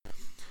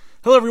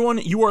Hello, everyone.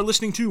 You are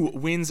listening to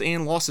Wins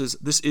and Losses.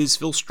 This is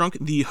Phil Strunk,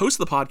 the host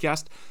of the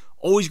podcast.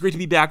 Always great to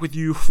be back with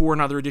you for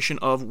another edition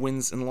of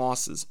Wins and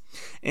Losses.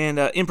 And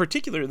in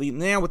particularly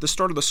now with the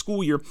start of the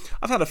school year,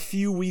 I've had a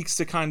few weeks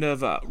to kind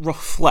of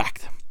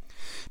reflect.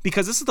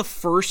 Because this is the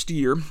first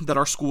year that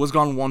our school has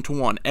gone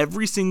one-to-one.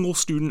 Every single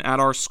student at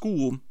our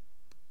school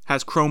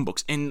has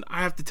Chromebooks. And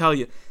I have to tell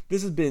you,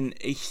 this has been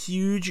a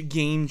huge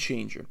game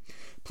changer.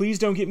 Please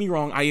don't get me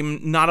wrong. I am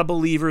not a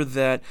believer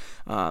that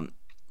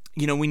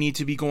we need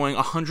to be going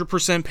 100%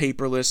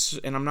 paperless,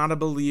 and I'm not a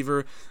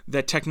believer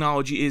that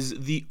technology is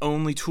the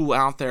only tool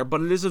out there,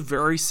 but it is a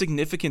very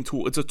significant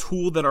tool. It's a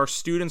tool that our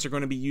students are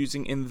going to be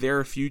using in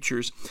their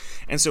futures.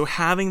 And so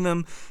having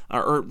them,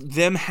 or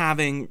them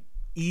having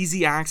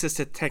easy access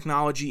to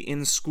technology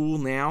in school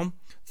now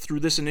through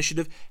this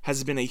initiative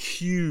has been a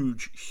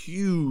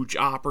huge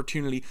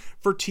opportunity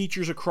for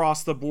teachers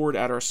across the board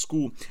at our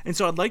school. And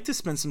so I'd like to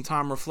spend some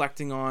time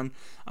reflecting on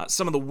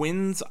some of the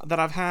wins that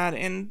I've had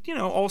and,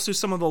 also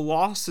some of the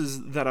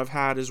losses that I've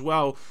had as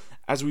well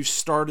as we've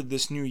started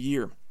this new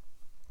year.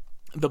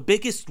 The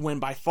biggest win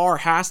by far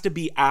has to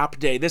be App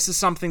Day. This is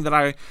something that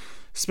I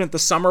spent the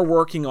summer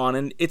working on,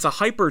 and it's a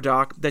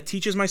HyperDoc that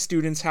teaches my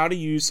students how to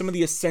use some of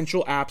the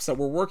essential apps that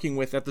we're working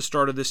with at the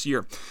start of this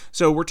year.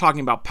 So we're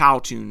talking about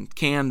Powtoon,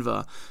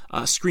 Canva,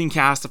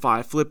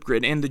 Screencastify,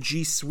 Flipgrid, and the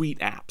G Suite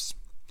apps.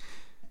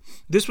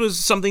 This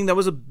was something that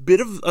was a bit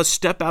of a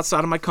step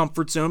outside of my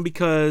comfort zone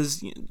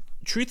because,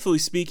 truthfully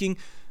speaking,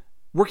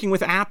 working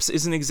with apps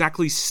isn't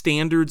exactly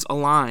standards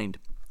aligned.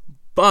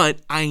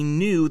 But I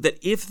knew that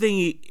if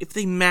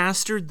they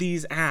mastered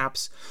these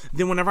apps,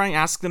 then whenever I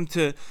asked them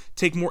to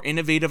take more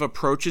innovative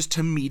approaches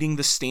to meeting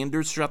the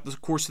standards throughout the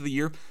course of the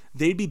year,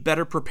 they'd be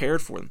better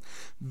prepared for them.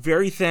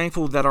 Very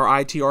thankful that our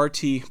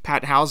ITRT,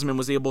 Pat Hausman,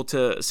 was able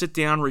to sit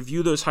down,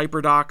 review those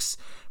HyperDocs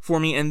for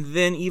me, and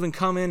then even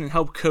come in and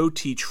help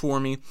co-teach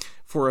for me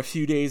for a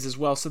few days as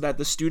well, so that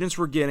the students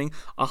were getting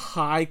a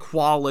high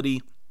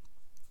quality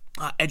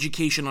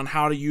education on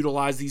how to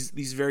utilize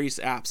these various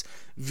apps.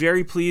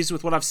 Very pleased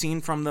with what I've seen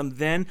from them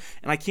then,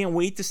 and I can't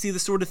wait to see the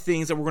sort of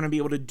things that we're going to be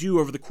able to do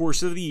over the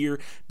course of the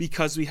year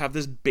because we have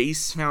this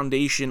base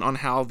foundation on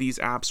how these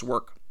apps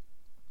work.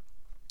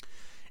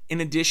 In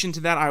addition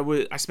to that,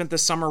 I spent the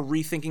summer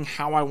rethinking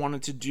how I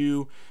wanted to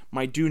do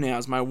my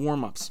do-nows, my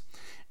warm-ups,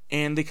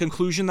 and the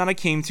conclusion that I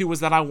came to was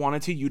that I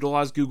wanted to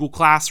utilize Google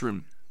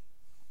Classroom.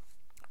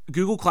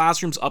 Google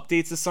Classroom's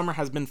updates this summer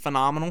has been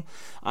phenomenal,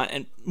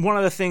 and one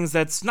of the things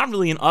that's not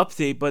really an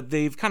update, but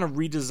they've kind of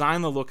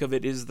redesigned the look of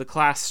it, is the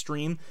class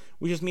stream,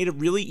 which has made it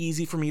really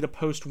easy for me to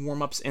post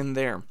warm-ups in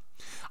there.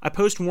 I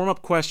post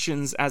warm-up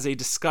questions as a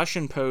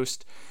discussion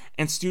post,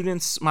 and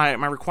students, my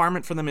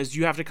requirement for them is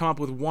you have to come up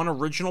with one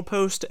original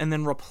post and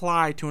then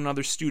reply to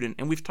another student,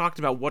 and we've talked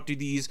about what do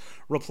these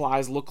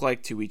replies look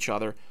like to each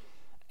other.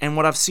 And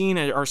what I've seen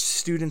are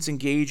students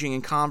engaging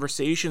in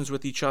conversations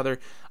with each other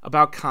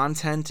about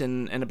content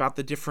and about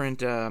the different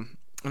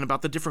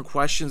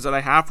questions that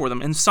I have for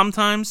them. And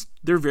sometimes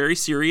they're very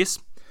serious.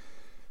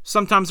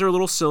 Sometimes they're a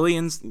little silly,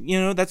 and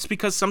that's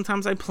because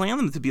sometimes I plan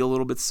them to be a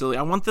little bit silly.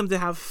 I want them to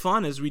have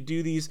fun as we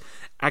do these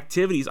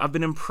activities. I've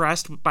been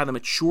impressed by the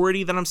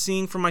maturity that I'm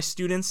seeing from my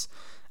students.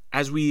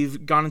 As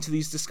we've gone into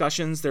these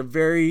discussions, they're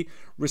very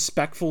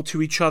respectful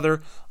to each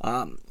other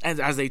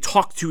as they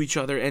talk to each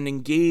other and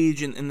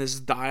engage in this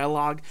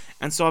dialogue.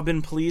 And so I've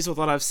been pleased with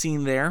what I've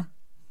seen there.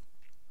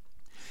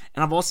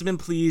 And I've also been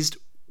pleased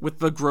with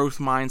the growth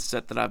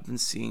mindset that I've been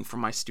seeing from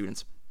my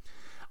students.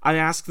 I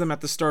asked them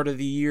at the start of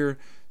the year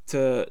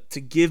to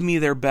give me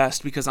their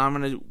best because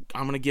I'm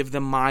gonna give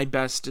them my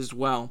best as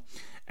well.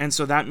 And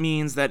so that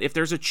means that if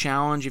there's a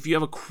challenge, if you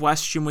have a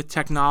question with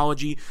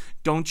technology,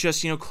 don't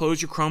just,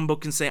 close your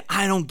Chromebook and say,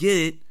 I don't get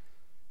it.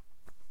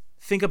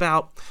 Think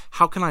about,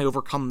 how can I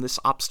overcome this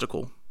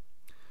obstacle?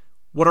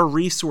 What are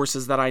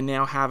resources that I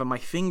now have at my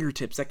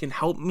fingertips that can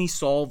help me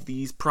solve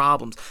these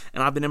problems?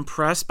 And I've been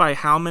impressed by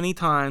how many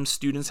times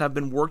students have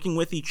been working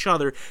with each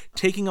other,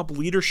 taking up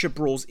leadership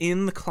roles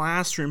in the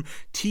classroom,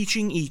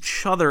 teaching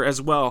each other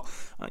as well.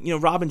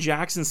 Robin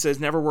Jackson says,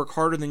 never work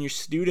harder than your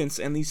students.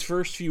 And these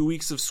first few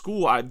weeks of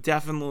school, I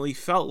definitely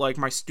felt like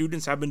my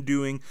students have been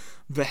doing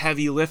the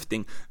heavy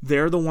lifting.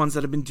 They're the ones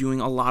that have been doing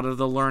a lot of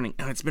the learning.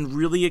 And it's been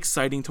really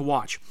exciting to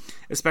watch,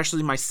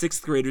 especially my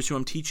 6th graders who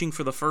I'm teaching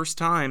for the first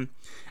time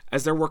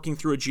as they're working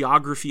through a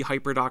geography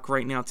HyperDoc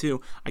right now too.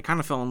 I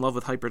kind of fell in love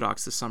with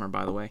HyperDocs this summer,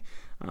 by the way.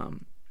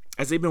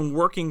 As they've been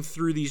working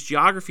through these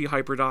geography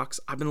HyperDocs,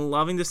 I've been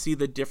loving to see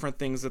the different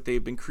things that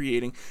they've been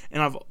creating.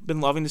 And I've been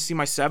loving to see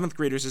my 7th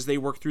graders as they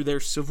work through their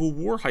Civil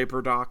War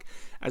HyperDoc,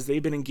 as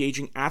they've been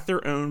engaging at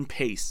their own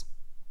pace.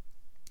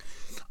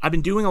 I've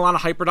been doing a lot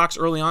of hyperdocs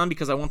early on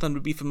because I want them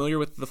to be familiar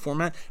with the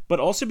format, but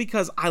also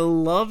because I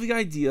love the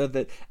idea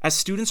that as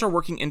students are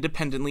working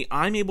independently,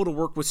 I'm able to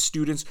work with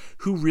students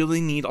who really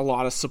need a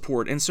lot of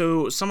support. And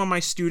so some of my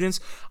students,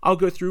 I'll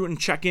go through and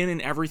check in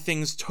and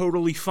everything's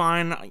totally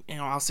fine.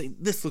 I'll say,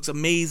 this looks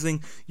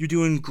amazing. You're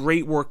doing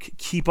great work.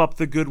 Keep up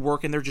the good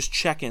work. And they're just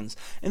check-ins.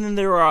 And then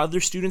there are other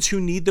students who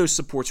need those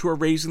supports, who are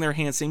raising their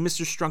hands saying,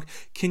 Mr. Strunk,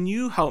 can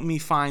you help me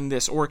find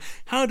this? Or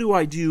how do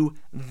I do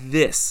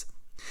this?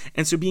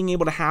 And so being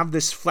able to have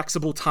this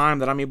flexible time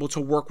that I'm able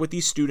to work with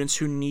these students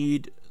who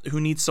need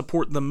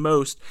support the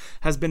most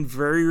has been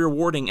very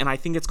rewarding, and I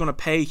think it's going to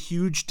pay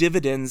huge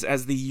dividends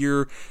as the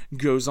year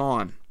goes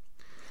on.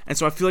 And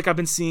so I feel like I've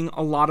been seeing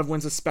a lot of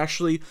wins,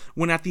 especially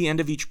when at the end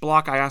of each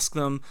block I ask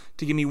them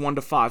to give me 1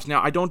 to 5s.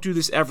 Now, I don't do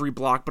this every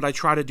block, but I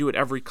try to do it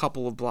every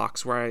couple of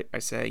blocks where I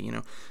say,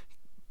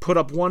 put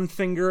up 1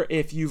 finger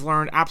if you've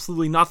learned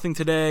absolutely nothing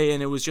today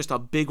and it was just a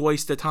big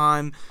waste of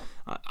time.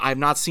 I've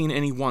not seen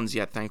any 1s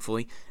yet,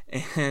 thankfully.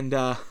 And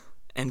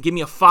give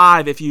me a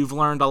 5 if you've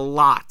learned a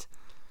lot.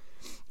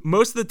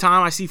 Most of the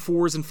time I see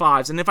 4s and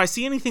 5s. And if I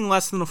see anything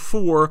less than a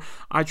 4,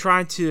 I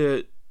try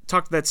to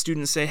talk to that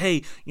student and say,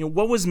 hey,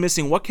 what was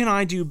missing? What can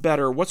I do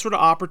better? What sort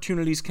of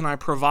opportunities can I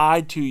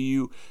provide to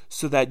you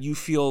so that you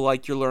feel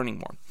like you're learning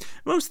more?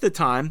 Most of the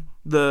time,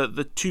 the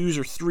 2s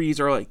or 3s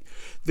are like,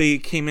 they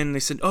came in and they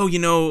said,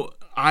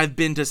 I've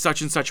been to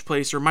such and such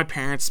place, or my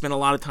parents spent a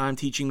lot of time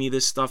teaching me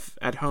this stuff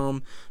at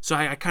home, so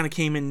I kind of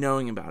came in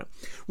knowing about it,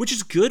 which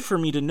is good for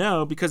me to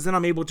know because then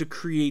I'm able to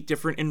create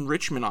different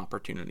enrichment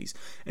opportunities.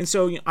 And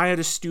so I had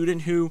a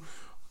student who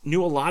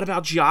knew a lot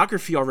about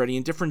geography already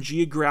and different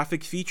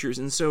geographic features.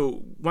 And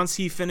so once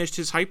he finished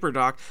his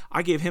hyperdoc,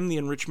 I gave him the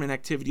enrichment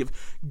activity of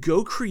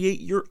go create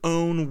your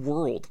own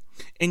world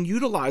and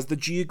utilize the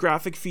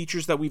geographic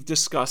features that we've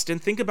discussed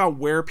and think about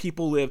where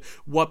people live,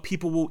 what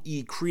people will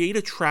eat. Create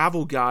a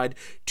travel guide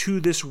to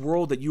this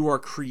world that you are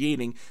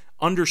creating,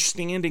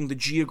 understanding the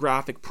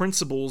geographic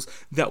principles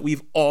that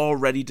we've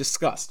already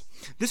discussed.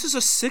 This is a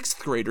 6th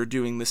grader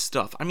doing this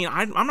stuff. I'm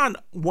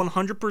not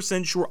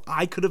 100% sure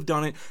I could have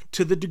done it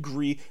to the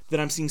degree that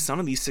I'm seeing some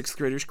of these 6th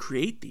graders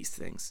create these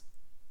things.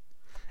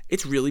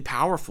 It's really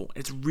powerful.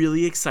 It's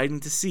really exciting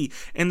to see.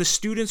 And the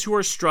students who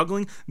are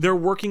struggling, they're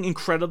working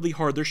incredibly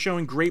hard. They're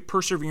showing great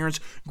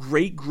perseverance,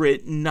 great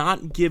grit,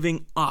 not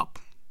giving up.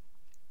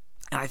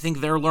 And I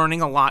think they're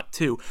learning a lot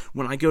too.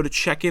 When I go to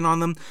check in on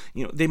them,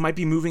 they might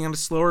be moving at a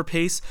slower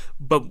pace,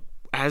 but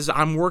as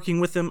I'm working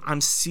with them,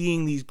 I'm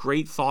seeing these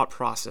great thought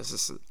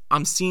processes.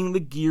 I'm seeing the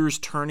gears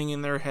turning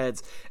in their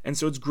heads. And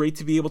so it's great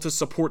to be able to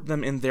support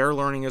them in their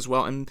learning as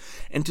well and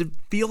to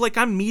feel like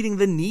I'm meeting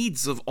the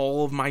needs of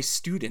all of my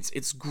students.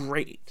 It's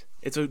great.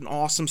 It's an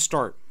awesome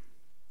start.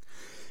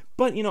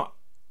 But,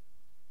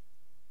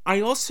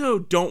 I also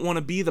don't want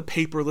to be the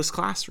paperless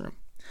classroom.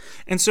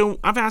 And so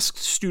I've asked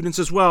students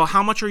as well,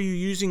 how much are you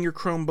using your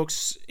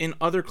Chromebooks in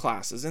other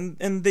classes?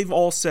 And they've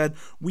all said,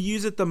 we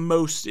use it the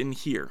most in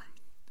here.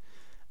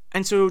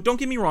 And so don't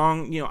get me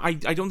wrong, I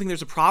don't think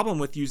there's a problem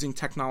with using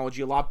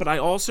technology a lot, but I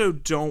also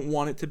don't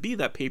want it to be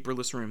that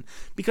paperless room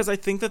because I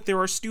think that there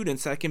are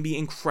students that can be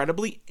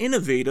incredibly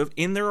innovative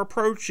in their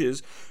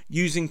approaches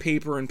using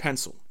paper and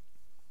pencil.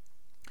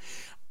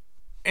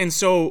 And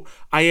so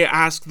I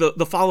ask,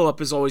 the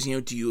follow-up is always,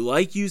 do you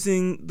like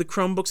using the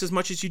Chromebooks as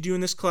much as you do in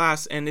this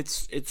class? And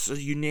it's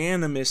a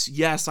unanimous,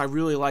 yes, I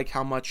really like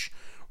how much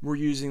we're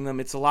using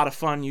them. It's a lot of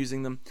fun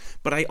using them.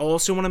 But I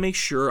also want to make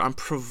sure I'm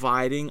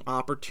providing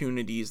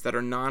opportunities that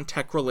are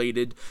non-tech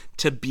related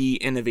to be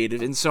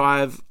innovative. And so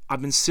I've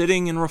been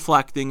sitting and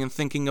reflecting and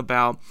thinking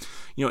about,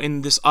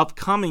 in this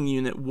upcoming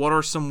unit, what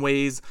are some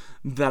ways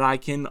that I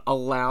can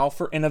allow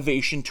for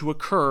innovation to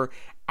occur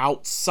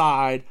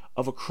outside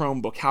of a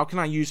Chromebook? How can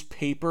I use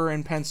paper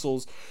and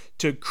pencils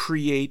to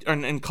create,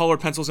 and colored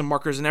pencils and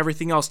markers and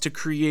everything else to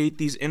create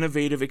these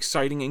innovative,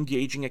 exciting,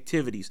 engaging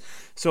activities?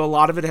 So a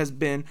lot of it has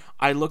been,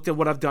 I looked at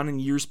what I've done in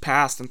years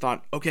past and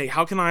thought, okay,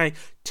 how can I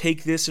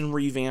take this and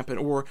revamp it?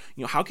 Or,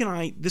 how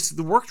can this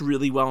worked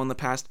really well in the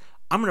past.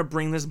 I'm going to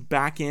bring this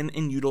back in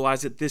and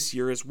utilize it this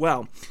year as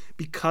well,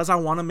 because I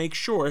want to make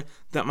sure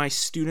that my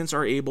students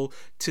are able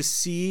to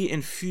see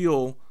and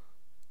feel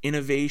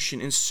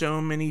innovation in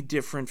so many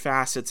different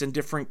facets and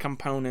different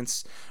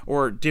components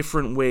or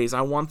different ways.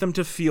 I want them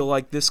to feel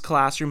like this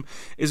classroom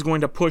is going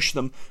to push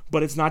them,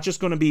 but it's not just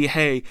going to be,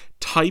 hey,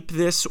 type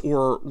this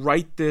or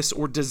write this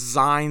or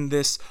design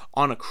this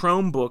on a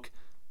Chromebook,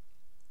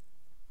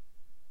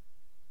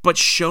 but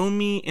show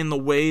me in the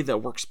way that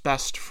works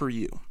best for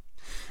you.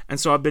 And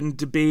so I've been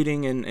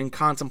debating and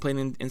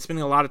contemplating and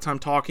spending a lot of time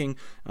talking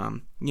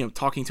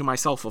to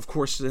myself, of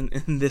course,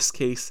 in this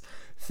case,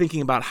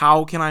 thinking about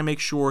how can I make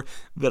sure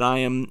that I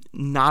am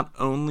not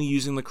only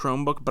using the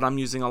Chromebook, but I'm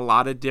using a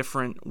lot of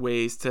different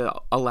ways to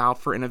allow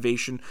for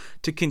innovation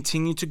to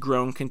continue to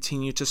grow and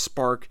continue to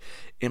spark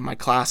in my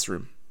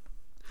classroom.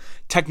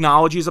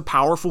 Technology is a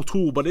powerful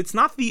tool, but it's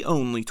not the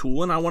only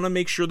tool, and I want to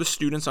make sure the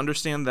students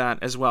understand that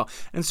as well.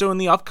 And so in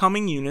the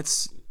upcoming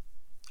units,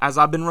 as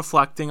I've been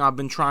reflecting, I've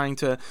been trying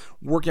to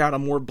work out a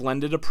more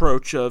blended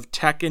approach of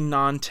tech and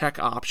non-tech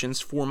options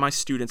for my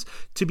students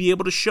to be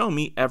able to show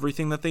me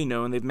everything that they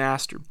know and they've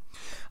mastered.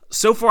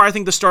 So far, I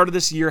think the start of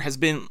this year has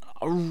been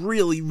a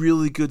really,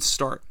 really good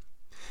start.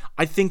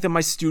 I think that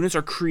my students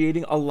are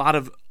creating a lot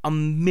of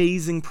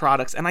amazing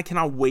products, and I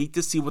cannot wait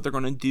to see what they're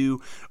going to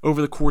do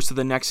over the course of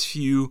the next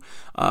few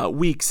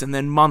weeks and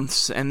then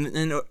months,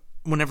 and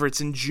whenever it's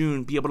in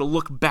June, be able to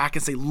look back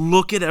and say,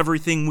 look at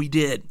everything we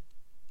did.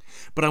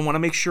 But I want to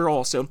make sure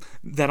also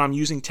that I'm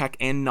using tech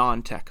and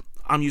non-tech.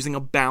 I'm using a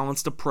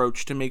balanced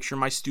approach to make sure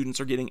my students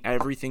are getting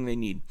everything they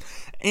need.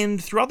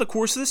 And throughout the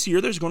course of this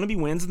year, there's going to be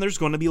wins and there's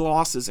going to be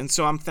losses. And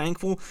so I'm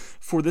thankful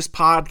for this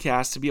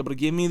podcast to be able to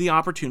give me the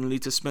opportunity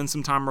to spend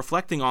some time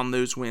reflecting on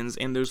those wins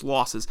and those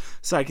losses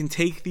so I can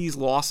take these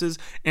losses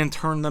and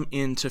turn them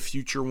into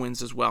future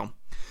wins as well.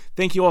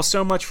 Thank you all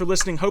so much for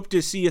listening. Hope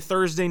to see you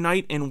Thursday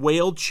night in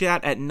Whale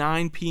Chat at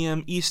 9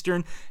 p.m.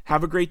 Eastern.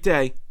 Have a great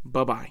day.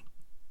 Bye-bye.